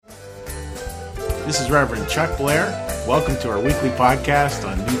This is Reverend Chuck Blair. Welcome to our weekly podcast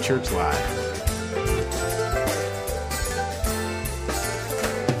on New Church Live.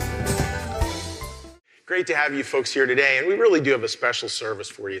 Great to have you folks here today, and we really do have a special service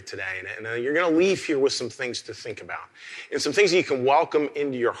for you today, and you're going to leave here with some things to think about and some things you can welcome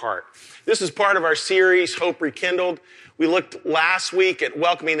into your heart. This is part of our series, Hope Rekindled. We looked last week at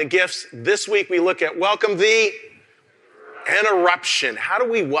welcoming the gifts. This week we look at welcome the interruption. How do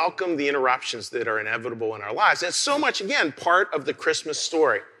we welcome the interruptions that are inevitable in our lives? And it's so much, again, part of the Christmas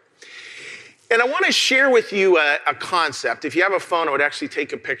story. And I want to share with you a concept. If you have a phone, I would actually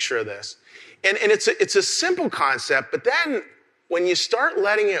take a picture of this. And it's a simple concept, but then when you start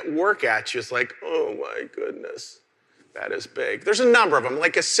letting it work at you, it's like, oh my goodness, that is big. There's a number of them.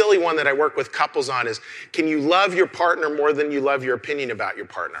 Like a silly one that I work with couples on is, can you love your partner more than you love your opinion about your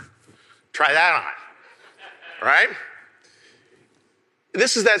partner? Try that on, right?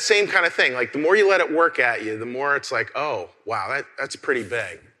 This is that same kind of thing. Like the more you let it work at you, the more it's like, oh, wow, that's pretty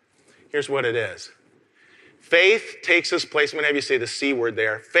big. Here's what it is. Faith takes us places. I'm going to have you say the C word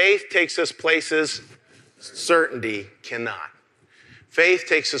there. Faith takes us places certainty cannot. Faith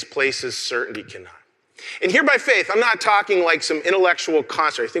takes us places certainty cannot. And here by faith, I'm not talking like some intellectual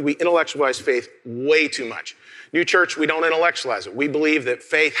concept. I think we intellectualize faith way too much. New Church, we don't intellectualize it. We believe that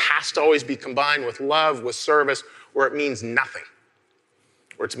faith has to always be combined with love, with service, or it means nothing.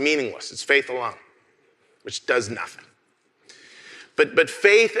 Or it's meaningless. It's faith alone, which does nothing. But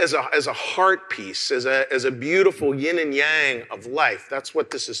faith as a heart piece, as a beautiful yin and yang of life, that's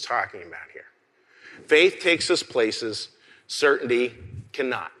what this is talking about here. Faith takes us places certainty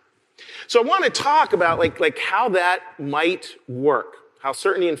cannot. So I want to talk about like how that might work, how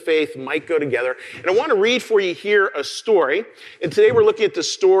certainty and faith might go together. And I want to read for you here a story. And today we're looking at the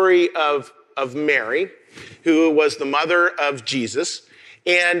story of Mary, who was the mother of Jesus.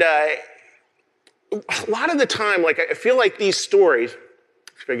 And a lot of the time, like I feel like these stories,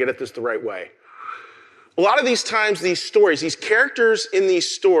 if I get at this the right way, a lot of these times, these stories, these characters in these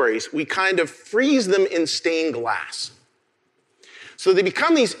stories, we kind of freeze them in stained glass. So they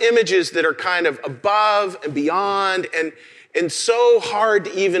become these images that are kind of above and beyond and so hard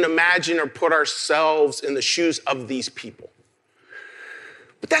to even imagine or put ourselves in the shoes of these people.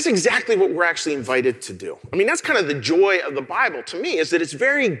 But that's exactly what we're actually invited to do. I mean, that's kind of the joy of the Bible to me, is that it's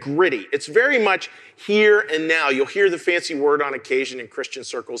very gritty. It's very much here and now. You'll hear the fancy word on occasion in Christian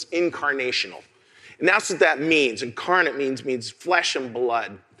circles, incarnational. And that's what that means. Incarnate means flesh and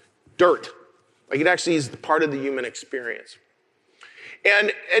blood, dirt. Like it actually is part of the human experience.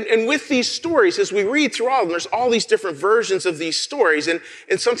 And with these stories, as we read through all of them, there's all these different versions of these stories. And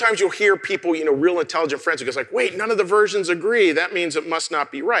sometimes you'll hear people, real intelligent friends who goes like, wait, none of the versions agree. That means it must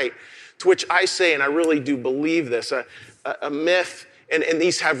not be right. To which I say, and I really do believe this, a myth, and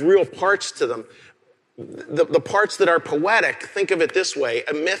these have real parts to them. The parts that are poetic, think of it this way.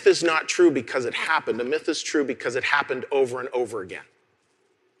 A myth is not true because it happened. A myth is true because it happened over and over again.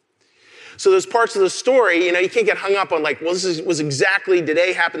 So there's parts of the story, you can't get hung up on like, well, this was exactly, did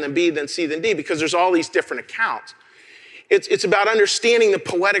A happen, then B, then C, then D, because there's all these different accounts. It's about understanding the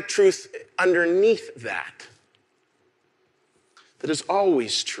poetic truth underneath that is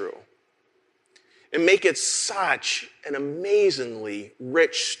always true. And make it such an amazingly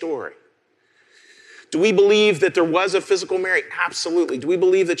rich story. Do we believe that there was a physical Mary? Absolutely. Do we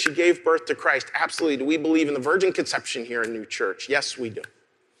believe that she gave birth to Christ? Absolutely. Do we believe in the virgin conception here in New Church? Yes, we do.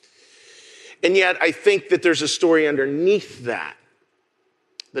 And yet, I think that there's a story underneath that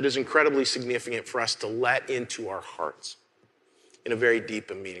is incredibly significant for us to let into our hearts in a very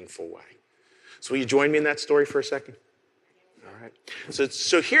deep and meaningful way. So will you join me in that story for a second? All right.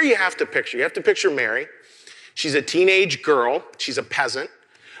 So here you have to picture Mary. She's a teenage girl. She's a peasant.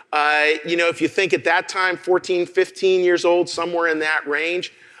 If you think at that time, 14, 15 years old, somewhere in that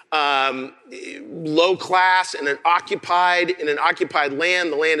range, low class in an occupied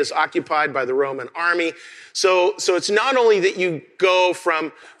land. The land is occupied by the Roman army. So it's not only that you go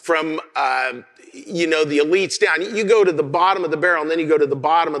from the elites down. You go to the bottom of the barrel, and then you go to the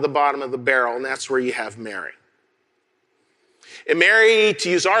bottom of the barrel, and that's where you have Mary. And Mary, to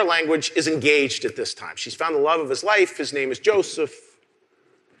use our language, is engaged at this time. She's found the love of his life. His name is Joseph.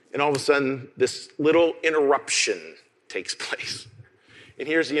 And all of a sudden, this little interruption takes place. And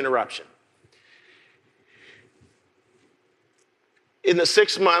here's the interruption. In the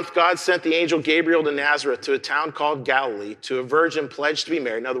 6th month, God sent the angel Gabriel to Nazareth, to a town called Galilee, to a virgin pledged to be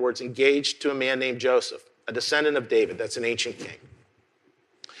married. In other words, engaged to a man named Joseph, a descendant of David. That's an ancient king.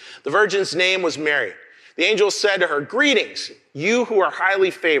 The virgin's name was Mary. The angel said to her, "Greetings, you who are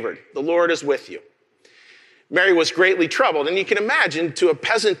highly favored. The Lord is with you." Mary was greatly troubled. And you can imagine to a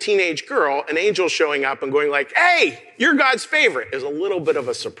peasant teenage girl, an angel showing up and going like, hey, you're God's favorite, is a little bit of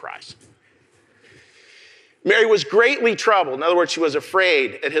a surprise. Mary was greatly troubled. In other words, she was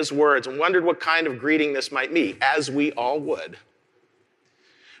afraid at his words and wondered what kind of greeting this might be, as we all would.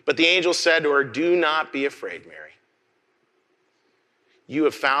 But the angel said to her, do not be afraid, Mary. You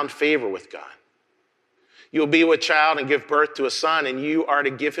have found favor with God. You will be with child and give birth to a son, and you are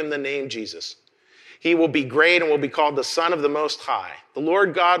to give him the name Jesus. He will be great and will be called the Son of the Most High. The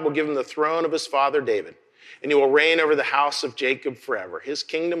Lord God will give him the throne of his father David, and he will reign over the house of Jacob forever. His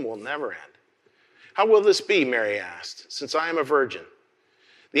kingdom will never end. How will this be, Mary asked, since I am a virgin?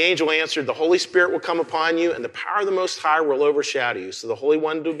 The angel answered, the Holy Spirit will come upon you, and the power of the Most High will overshadow you. So the Holy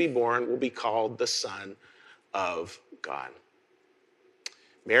One to be born will be called the Son of God.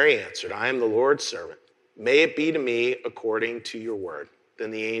 Mary answered, I am the Lord's servant. May it be to me according to your word.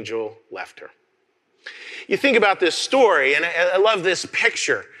 Then the angel left her. You think about this story, and I love this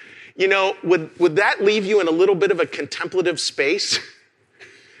picture. You know, would that leave you in a little bit of a contemplative space?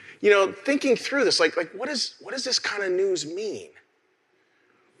 You know, thinking through this, like what does this kind of news mean?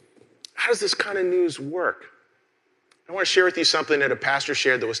 How does this kind of news work? I want to share with you something that a pastor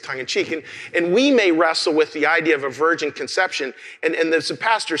shared that was tongue-in-cheek. And we may wrestle with the idea of a virgin conception. And as the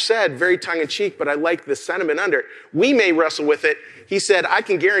pastor said, very tongue-in-cheek, but I like the sentiment under it. We may wrestle with it. He said, I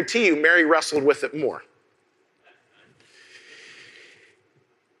can guarantee you Mary wrestled with it more.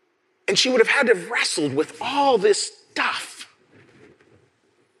 And she would have had to have wrestled with all this stuff.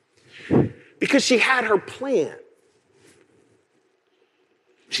 Because she had her plan.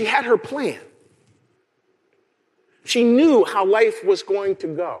 She had her plan. She knew how life was going to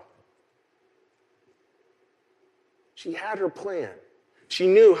go. She had her plan. She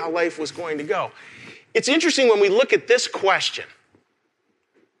knew how life was going to go. It's interesting when we look at this question.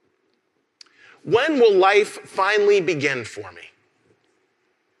 When will life finally begin for me?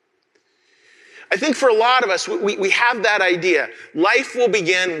 I think for a lot of us, we have that idea. Life will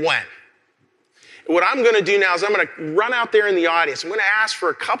begin when? What I'm going to do now is I'm going to run out there in the audience. I'm going to ask for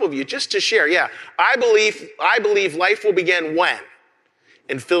a couple of you just to share. Yeah, I believe life will begin when?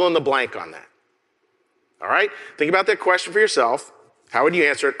 And fill in the blank on that. All right? Think about that question for yourself. How would you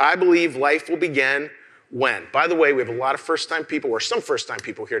answer it? I believe life will begin when? By the way, we have a lot of first-time people, or some first-time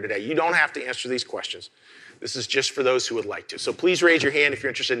people here today. You don't have to answer these questions. This is just for those who would like to. So please raise your hand if you're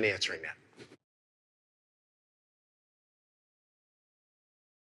interested in answering that.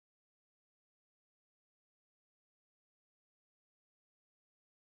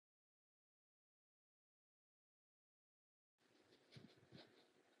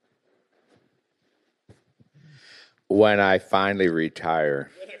 When I finally retire.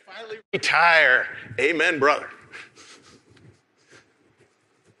 When I finally retire. Amen, brother.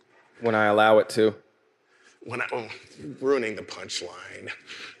 When I allow it to. Ruining the punchline.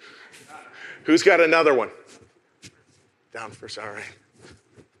 Who's got another one? Down first, all right.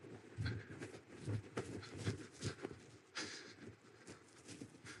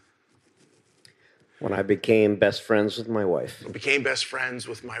 When I became best friends with my wife. I became best friends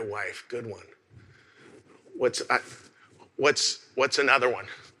with my wife. Good one. What's another one?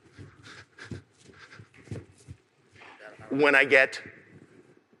 When I get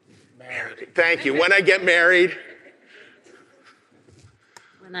married. Thank you. When I get married.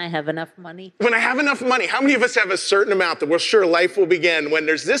 When I have enough money. When I have enough money. How many of us have a certain amount that we're sure life will begin? When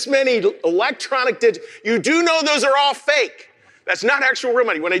there's this many electronic digits, you do know those are all fake. That's not actual real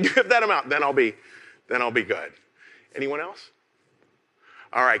money. When I do have that amount, then I'll be good. Anyone else?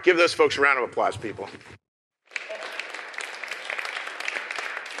 All right, give those folks a round of applause, people.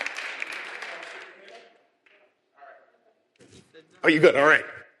 Oh, you good? All right.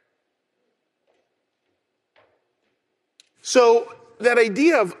 So that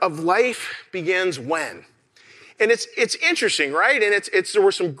idea of life begins when? And it's interesting, right? And there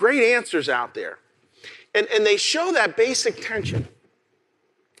were some great answers out there. And they show that basic tension.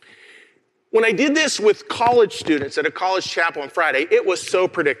 When I did this with college students at a college chapel on Friday, it was so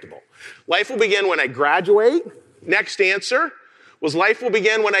predictable. Life will begin when I graduate. Next answer was life will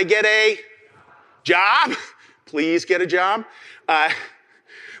begin when I get a job. Please get a job.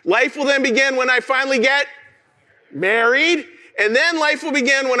 Life will then begin when I finally get married. And then life will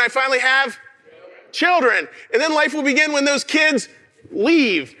begin when I finally have children. And then life will begin when those kids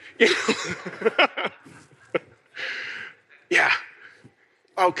leave. Yeah.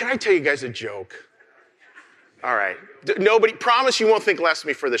 Oh, can I tell you guys a joke? All right. Nobody, promise you won't think less of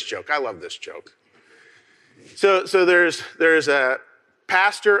me for this joke. I love this joke. So there's a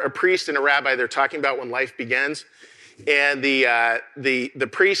pastor, a priest, and a rabbi. They're talking about when life begins. And the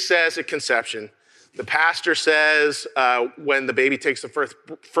priest says at conception, The pastor says when the baby takes the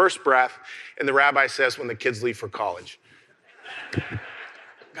first breath, and the rabbi says when the kids leave for college.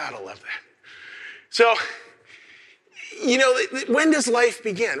 Gotta love that. So, when does life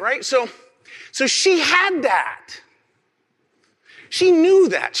begin, right? So she had that. She knew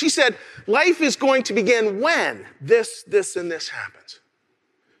that. She said, life is going to begin when this, and this happens.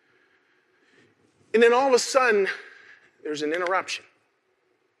 And then all of a sudden, there's an interruption.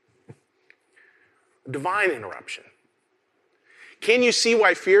 A divine interruption. Can you see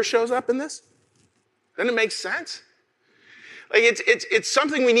why fear shows up in this? Doesn't it make sense? Like it's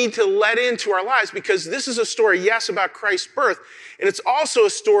something we need to let into our lives, because this is a story, yes, about Christ's birth, and it's also a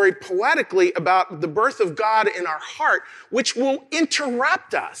story poetically about the birth of God in our heart, which will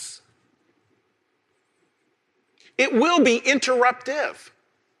interrupt us. It will be interruptive.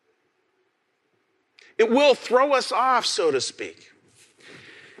 It will throw us off, so to speak.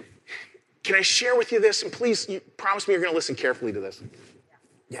 Can I share with you this? And please, you promise me you're going to listen carefully to this.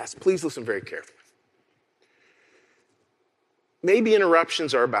 Yes, please listen very carefully. Maybe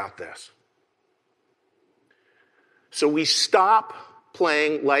interruptions are about this. So we stop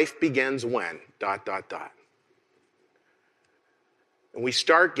playing life begins when, ... And we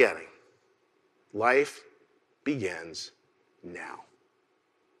start getting life begins now.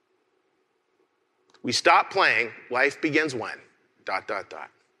 We stop playing life begins when, ...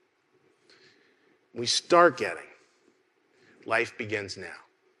 We start getting life begins now.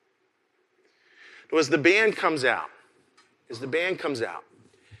 So as the band comes out, I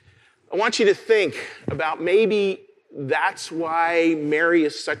want you to think about maybe that's why Mary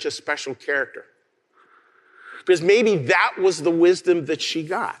is such a special character. Because maybe that was the wisdom that she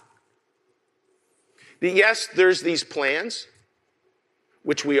got. That yes, there's these plans,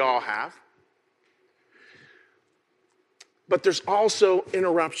 which we all have, but there's also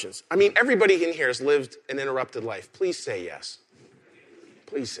interruptions. I mean, everybody in here has lived an interrupted life. Please say yes.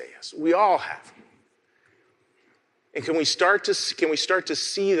 Please say yes. We all have. And can we start to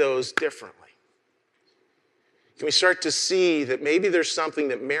see those differently? Can we start to see that maybe there's something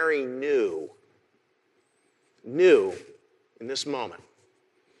that Mary knew in this moment?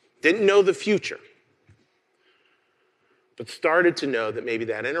 Didn't know the future, but started to know that maybe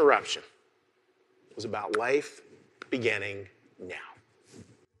that interruption was about life beginning now.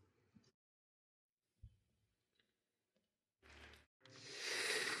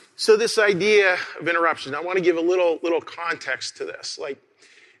 So this idea of interruption, I want to give a little context to this. Like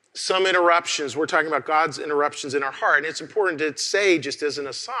some interruptions, we're talking about God's interruptions in our heart, and it's important to say, just as an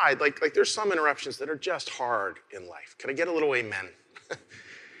aside, like there's some interruptions that are just hard in life. Can I get a little amen?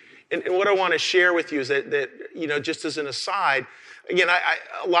 and what I want to share with you is that just as an aside, again,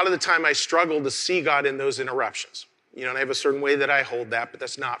 a lot of the time I struggle to see God in those interruptions. And I have a certain way that I hold that, but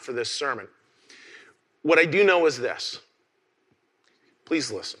that's not for this sermon. What I do know is this.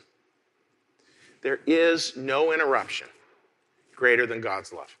 Please listen. There is no interruption greater than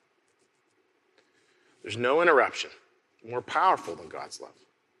God's love. There's no interruption more powerful than God's love.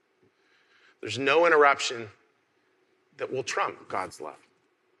 There's no interruption that will trump God's love.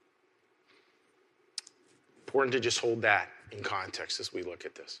 Important to just hold that in context as we look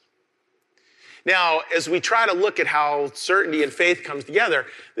at this. Now, as we try to look at how certainty and faith comes together,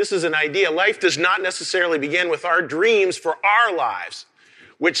 this is an idea. Life does not necessarily begin with our dreams for our lives,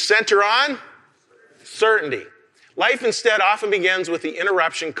 which center on certainty. Life instead often begins with the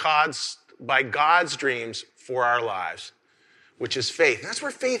interruption caused by God's dreams for our lives, which is faith. And that's where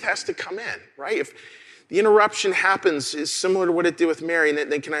faith has to come in, right? If the interruption happens, is similar to what it did with Mary, and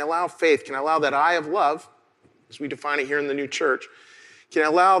then can I allow faith? Can I allow that eye of love, as we define it here in the new church, can I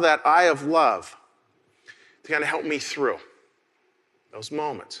allow that eye of love to kind of help me through those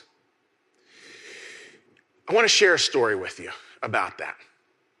moments? I want to share a story with you about that.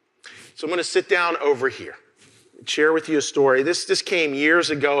 So I'm going to sit down over here and share with you a story. This came years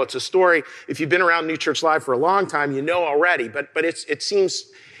ago. It's a story, if you've been around New Church Live for a long time, you know already, but it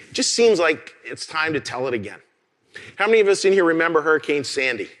just seems like it's time to tell it again. How many of us in here remember Hurricane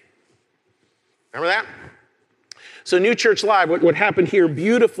Sandy? Remember that? So New Church Live, what happened here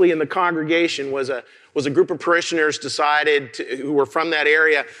beautifully in the congregation was a group of parishioners who were from that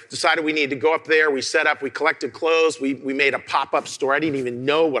area, decided we needed to go up there. We set up, we collected clothes, we made a pop-up store. I didn't even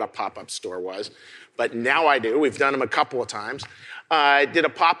know what a pop-up store was, but now I do. We've done them a couple of times. I did a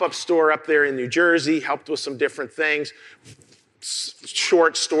pop-up store up there in New Jersey, helped with some different things.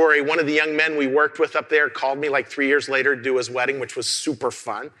 Short story, one of the young men we worked with up there called me like 3 years later to do his wedding, which was super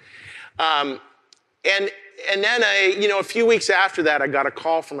fun. And then a few weeks after that, I got a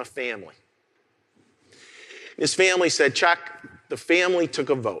call from a family. This family said, Chuck, the family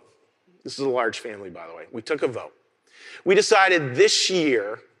took a vote. This is a large family, by the way. We took a vote. We decided this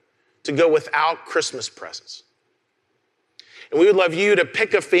year to go without Christmas presents. And we would love you to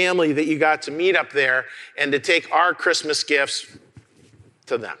pick a family that you got to meet up there and to take our Christmas gifts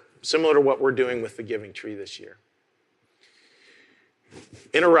to them, similar to what we're doing with the Giving Tree this year.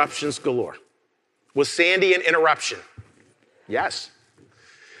 Interruptions galore. Was Sandy an interruption? Yes.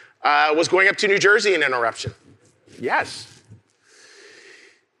 Was going up to New Jersey an interruption? Yes.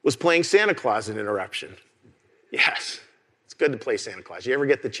 Was playing Santa Claus an interruption? Yes. It's good to play Santa Claus. You ever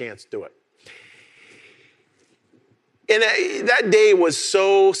get the chance, do it. And that day was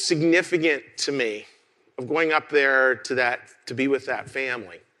so significant to me of going up there to be with that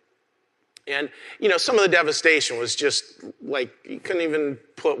family. And, some of the devastation was just like, you couldn't even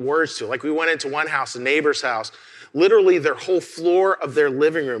put words to it. Like we went into one house, a neighbor's house. Literally, their whole floor of their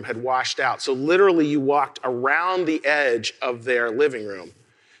living room had washed out. So literally, you walked around the edge of their living room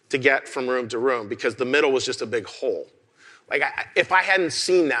to get from room to room because the middle was just a big hole. Like, if I hadn't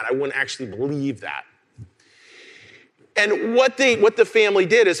seen that, I wouldn't actually believe that. And what the family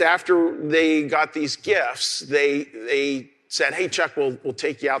did is after they got these gifts, they said, hey, Chuck, we'll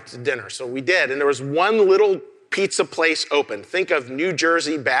take you out to dinner. So we did. And there was one little pizza place open. Think of New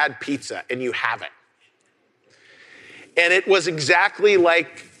Jersey bad pizza, and you have it. And it was exactly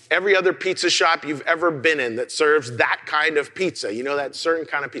like every other pizza shop you've ever been in that serves that kind of pizza. That certain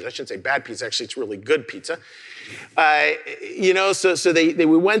kind of pizza. I shouldn't say bad pizza. Actually, it's really good pizza. So we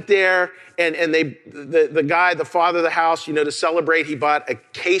went there, and the guy, the father of the house, to celebrate, he bought a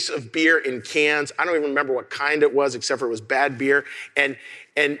case of beer in cans. I don't even remember what kind it was, except for it was bad beer, and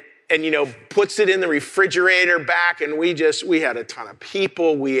puts it in the refrigerator back, and we had a ton of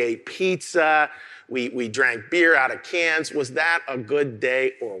people. We ate pizza. We drank beer out of cans. Was that a good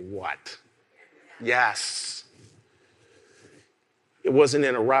day or what? Yes. It was an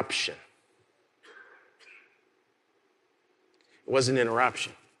interruption. It was an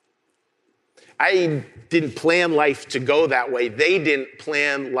interruption. I didn't plan life to go that way. They didn't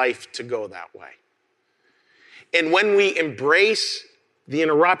plan life to go that way. And when we embrace the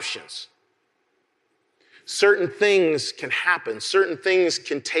interruptions, certain things can happen. Certain things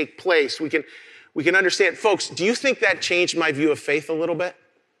can take place. We can understand. Folks, do you think that changed my view of faith a little bit?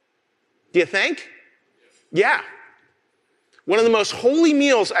 Do you think? Yeah. One of the most holy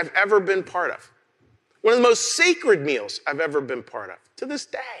meals I've ever been part of. One of the most sacred meals I've ever been part of, to this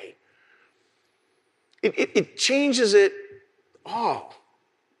day. It changes it all.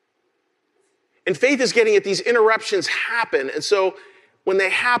 And faith is getting at these interruptions happen. And so when they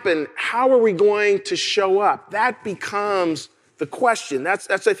happen, how are we going to show up? That becomes the question. That's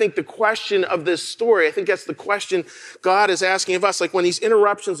I think, the question of this story. I think that's the question God is asking of us. Like when these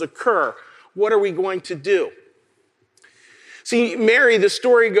interruptions occur, what are we going to do? See, Mary, the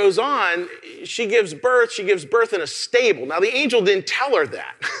story goes on, she gives birth in a stable. Now, the angel didn't tell her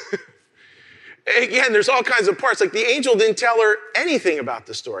that. Again, there's all kinds of parts. Like the angel didn't tell her anything about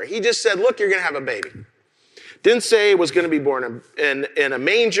the story. He just said, look, you're going to have a baby. Didn't say it was going to be born in a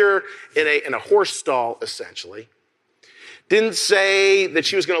manger, in a horse stall, essentially. Didn't say that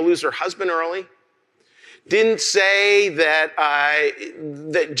she was going to lose her husband early. Didn't say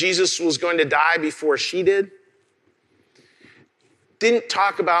that Jesus was going to die before she did. Didn't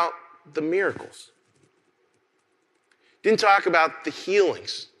talk about the miracles. Didn't talk about the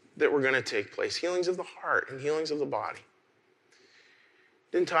healings that were going to take place. Healings of the heart and healings of the body.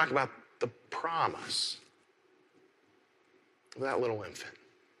 Didn't talk about the promise of that little infant.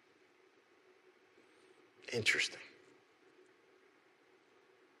 Interesting.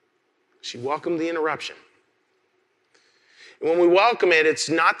 She welcomed the interruption. And when we welcome it, it's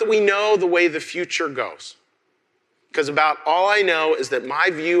not that we know the way the future goes. Because about all I know is that my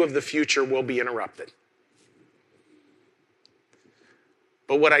view of the future will be interrupted.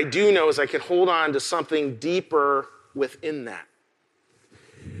 But what I do know is I can hold on to something deeper within that.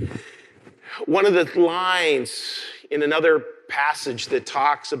 One of the lines in another passage that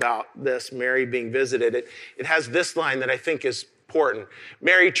talks about this, Mary being visited, it has this line that I think is important.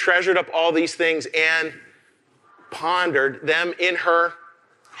 Mary treasured up all these things and pondered them in her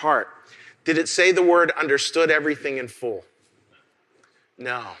heart. Did it say the word understood everything in full?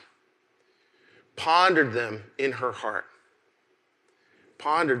 No. Pondered them in her heart.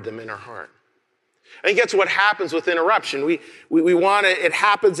 Pondered them in her heart. I think that's what happens with interruption. We want to, it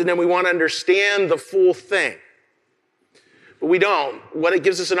happens and then we want to understand the full thing. But we don't. What it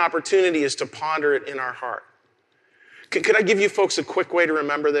gives us an opportunity is to ponder it in our heart. Could I give you folks a quick way to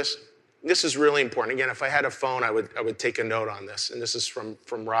remember this? This is really important. Again, if I had a phone, I would take a note on this. And this is from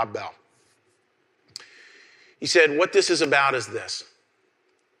Rob Bell. He said, what this is about is this.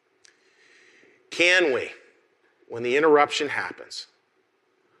 Can we, when the interruption happens,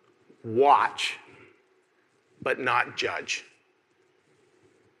 watch but not judge?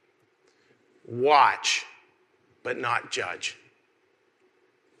 Watch but not judge.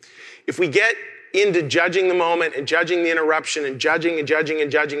 If we get into judging the moment and judging the interruption and judging and judging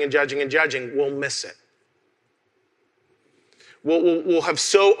and judging and judging and judging, we'll miss it. We'll have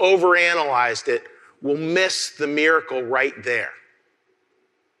so overanalyzed it, we'll miss the miracle right there.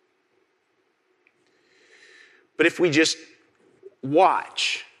 But if we just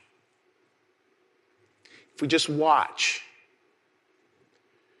watch, we'll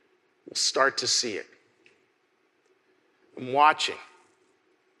start to see it. I'm watching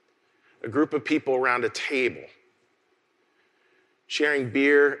a group of people around a table sharing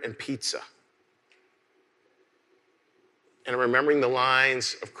beer and pizza. And I'm remembering the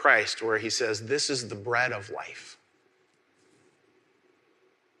lines of Christ where he says, "This is the bread of life.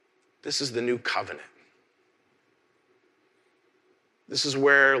 This is the new covenant. This is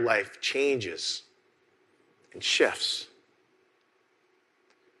where life changes and shifts."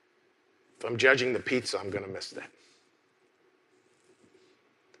 If I'm judging the pizza, I'm going to miss that.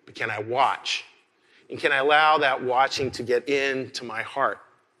 But can I watch? And can I allow that watching to get into my heart?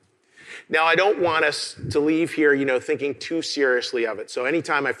 Now, I don't want us to leave here, thinking too seriously of it. So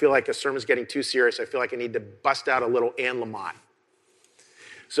anytime I feel like a sermon's getting too serious, I feel like I need to bust out a little Anne Lamott.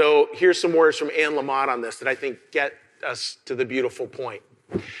 So here's some words from Anne Lamott on this that I think get us to the beautiful point.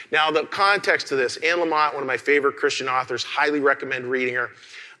 Now, the context to this, Anne Lamott, one of my favorite Christian authors, highly recommend reading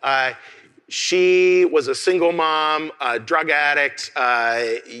her. She was a single mom, a drug addict,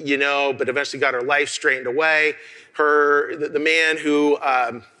 but eventually got her life straightened away. The man who,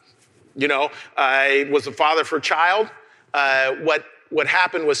 was the father for a child. What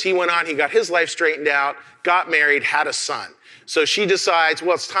happened was he went on, he got his life straightened out, got married, had a son. So she decides,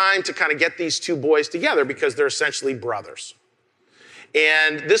 well, it's time to kind of get these two boys together because they're essentially brothers.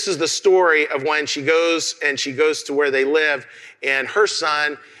 And this is the story of when she goes to where they live, and her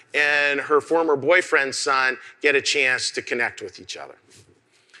son and her former boyfriend's son get a chance to connect with each other.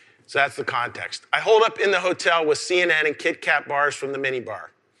 So that's the context. I holed up in the hotel with CNN and Kit Kat bars from the minibar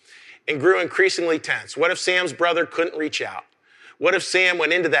and grew increasingly tense. What if Sam's brother couldn't reach out? What if Sam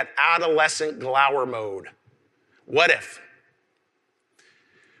went into that adolescent glower mode? What if?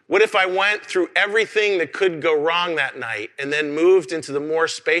 What if I went through everything that could go wrong that night and then moved into the more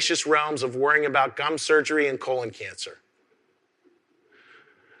spacious realms of worrying about gum surgery and colon cancer?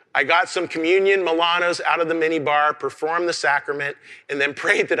 I got some communion Milanos out of the minibar, performed the sacrament, and then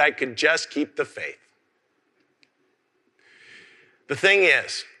prayed that I could just keep the faith. The thing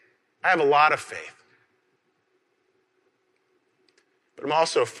is, I have a lot of faith, but I'm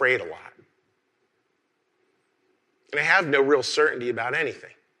also afraid a lot. And I have no real certainty about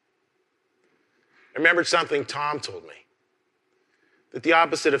anything. I remembered something Tom told me, that the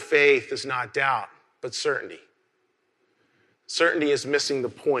opposite of faith is not doubt, but certainty. Certainty is missing the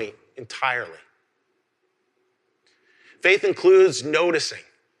point entirely. Faith includes noticing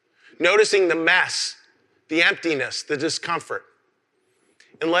the mess, the emptiness, the discomfort,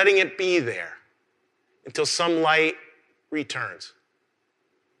 and letting it be there until some light returns.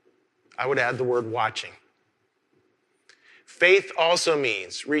 I would add the word watching. Faith also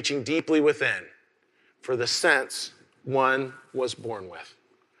means reaching deeply within for the sense one was born with.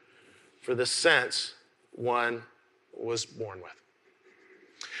 For the sense one was born with.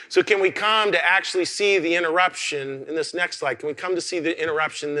 So can we come to actually see the interruption in this next slide? Can we come to see the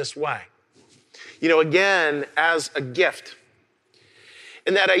interruption this way? Again, as a gift.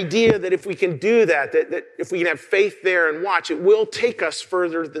 And that idea that if we can do that if we can have faith there and watch, it will take us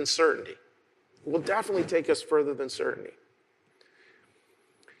further than certainty. It will definitely take us further than certainty.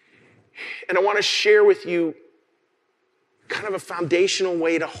 And I want to share with you kind of a foundational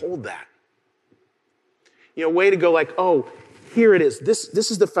way to hold that. A way to go like, oh, here it is. This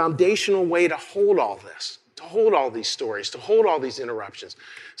is the foundational way to hold all this, to hold all these stories, to hold all these interruptions.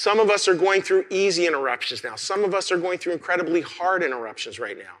 Some of us are going through easy interruptions now. Some of us are going through incredibly hard interruptions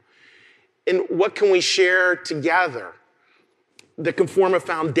right now. And what can we share together that can form a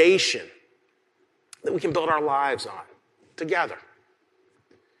foundation that we can build our lives on together?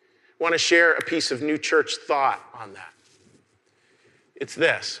 I want to share a piece of New Church thought on that. It's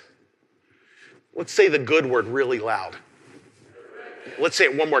this. Let's say the good word really loud. Let's say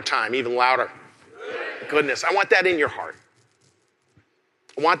it one more time, even louder. Goodness. I want that in your heart.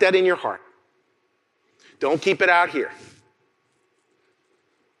 I want that in your heart. Don't keep it out here.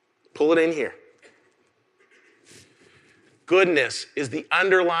 Pull it in here. Goodness is the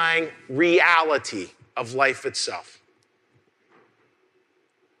underlying reality of life itself.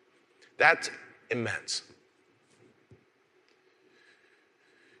 That's immense.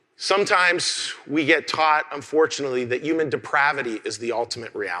 Sometimes we get taught, unfortunately, that human depravity is the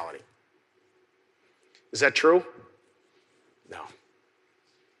ultimate reality. Is that true? No.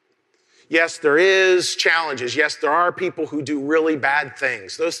 Yes, there is challenges. Yes, there are people who do really bad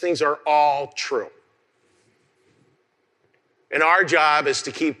things. Those things are all true. And our job is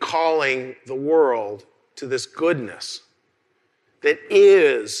to keep calling the world to this goodness that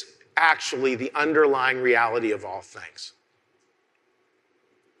is actually the underlying reality of all things.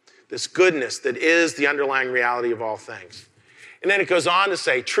 This goodness that is the underlying reality of all things. And then it goes on to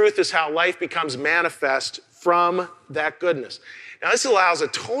say, truth is how life becomes manifest from that goodness. Now, this allows a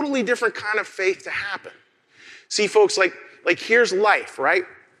totally different kind of faith to happen. See, folks, like here's life, right?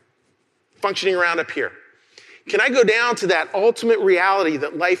 Functioning around up here. Can I go down to that ultimate reality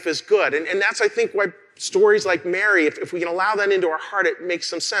that life is good? And that's, I think, why stories like Mary, if we can allow that into our heart, it makes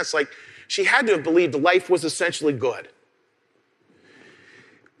some sense. Like, she had to have believed life was essentially good.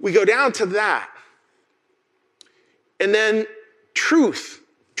 We go down to that. And then truth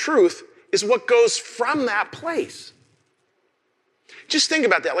is what goes from that place. Just think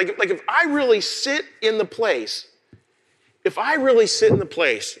about that. Like if I really sit in the place that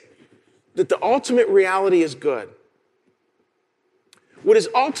the ultimate reality is good, what is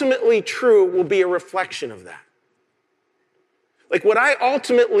ultimately true will be a reflection of that. Like what I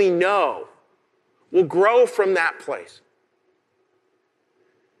ultimately know will grow from that place.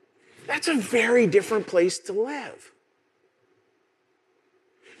 That's a very different place to live.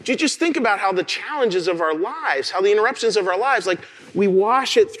 You just think about how the challenges of our lives, how the interruptions of our lives, like we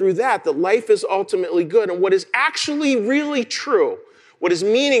wash it through that life is ultimately good. And what is actually really true, what is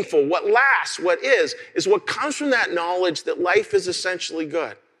meaningful, what lasts, what is what comes from that knowledge that life is essentially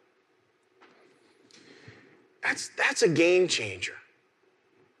good. That's a game changer.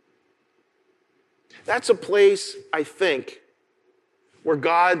 That's a place, I think, where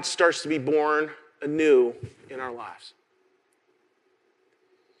God starts to be born anew in our lives.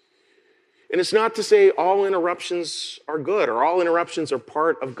 And it's not to say all interruptions are good or all interruptions are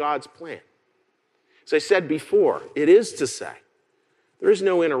part of God's plan. As I said before, it is to say there is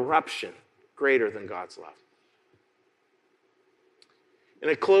no interruption greater than God's love. And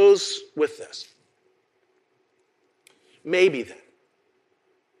I close with this. Maybe then,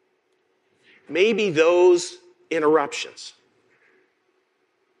 maybe those interruptions,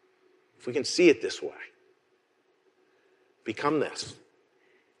 if we can see it this way, become this.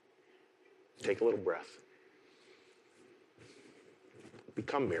 Take a little breath.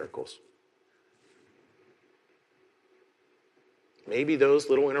 Become miracles. Maybe those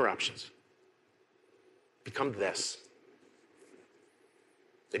little interruptions become this.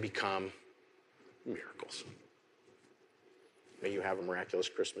 They become miracles. May you have a miraculous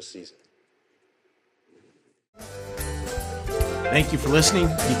Christmas season. Thank you for listening.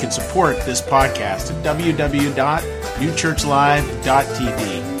 You can support this podcast at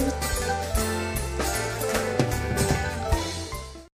www.newchurchlive.tv.